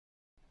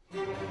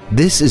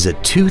This is a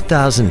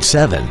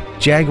 2007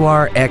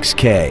 Jaguar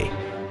XK.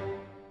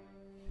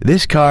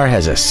 This car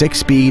has a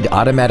 6-speed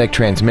automatic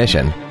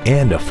transmission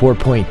and a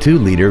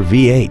 4.2-liter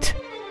V8.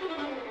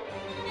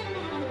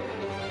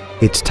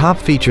 Its top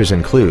features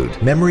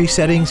include memory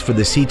settings for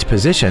the seat's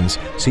positions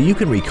so you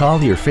can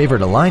recall your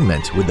favorite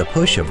alignment with the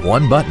push of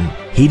one button,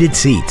 heated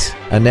seats,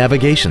 a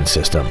navigation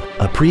system,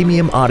 a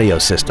premium audio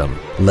system,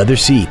 leather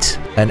seats,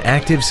 an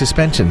active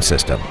suspension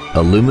system,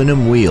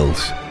 aluminum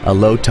wheels, a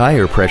low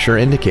tire pressure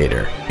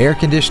indicator, air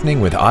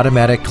conditioning with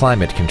automatic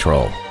climate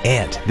control,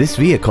 and this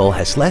vehicle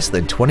has less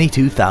than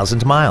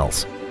 22,000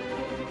 miles.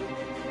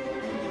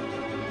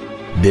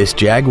 This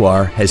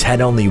Jaguar has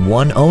had only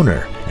one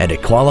owner, and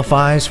it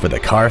qualifies for the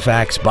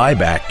Carfax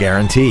buyback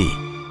guarantee.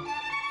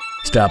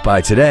 Stop by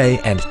today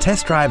and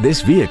test drive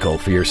this vehicle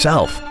for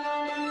yourself.